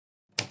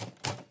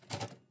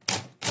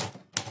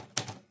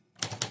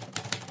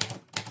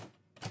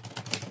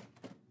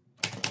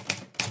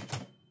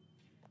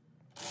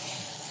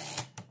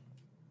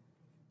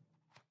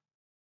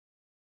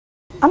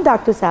I'm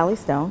Dr. Sallie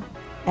Stone,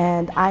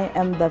 and I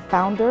am the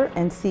founder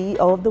and CEO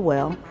of The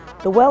Well.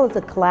 The Well is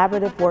a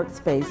collaborative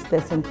workspace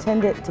that's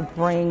intended to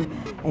bring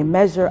a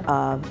measure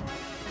of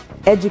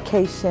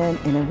education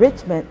and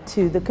enrichment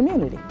to the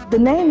community. The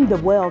name The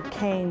Well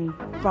came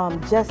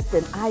from just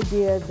an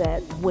idea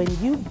that when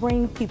you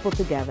bring people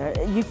together,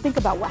 you think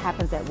about what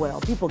happens at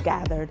Well. People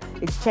gathered,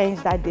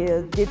 exchanged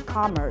ideas, did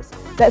commerce.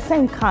 That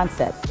same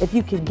concept, if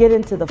you can get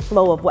into the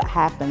flow of what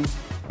happens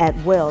at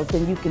Wells,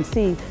 then you can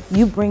see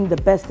you bring the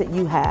best that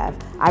you have,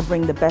 I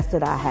bring the best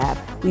that I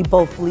have. We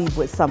both leave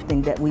with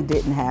something that we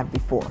didn't have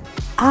before.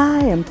 I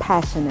am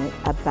passionate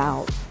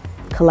about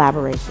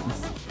collaborations,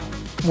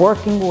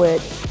 working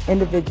with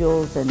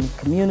individuals and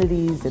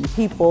communities and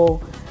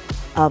people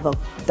of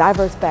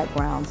diverse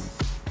backgrounds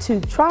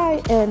to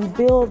try and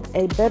build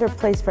a better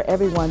place for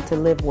everyone to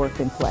live, work,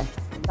 and play.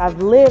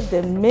 I've lived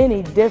in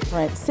many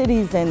different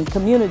cities and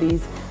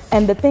communities,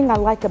 and the thing I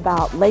like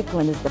about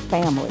Lakeland is the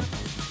family.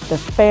 The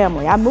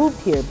family. I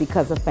moved here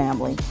because of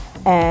family,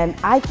 and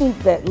I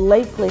think that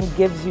Lakeland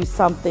gives you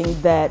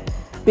something that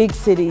big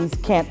cities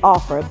can't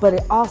offer, but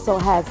it also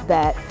has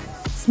that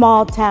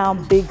small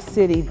town, big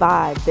city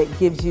vibe that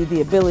gives you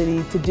the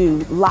ability to do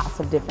lots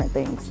of different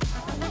things.